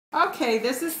Okay,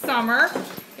 this is Summer,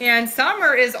 and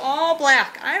Summer is all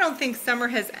black. I don't think Summer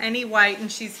has any white,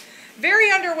 and she's very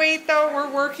underweight though.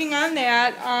 We're working on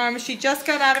that. She just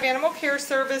got out of Animal Care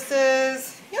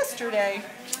Services yesterday,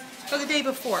 or the day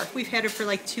before. We've had her for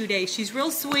like 2 days. She's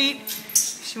real sweet.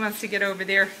 She wants to get over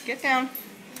there. Get down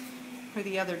where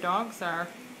the other dogs are.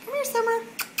 Come here, Summer.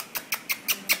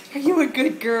 Are you a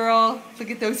good girl?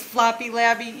 Look at those floppy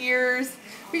labby ears.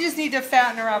 We just need to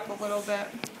fatten her up a little bit.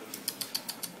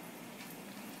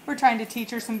 We're trying to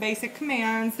teach her some basic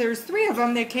commands. There's 3 of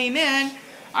them that came in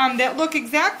that look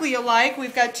exactly alike.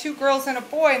 We've got 2 girls and a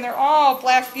boy, and they're all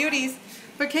black beauties,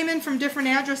 but came in from different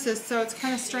addresses, so it's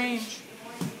kind of strange.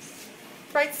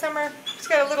 Right, Summer? She's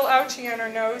got a little ouchie on her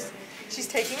nose. She's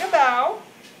taking a bow.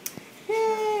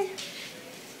 Yay!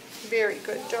 Very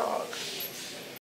good dog.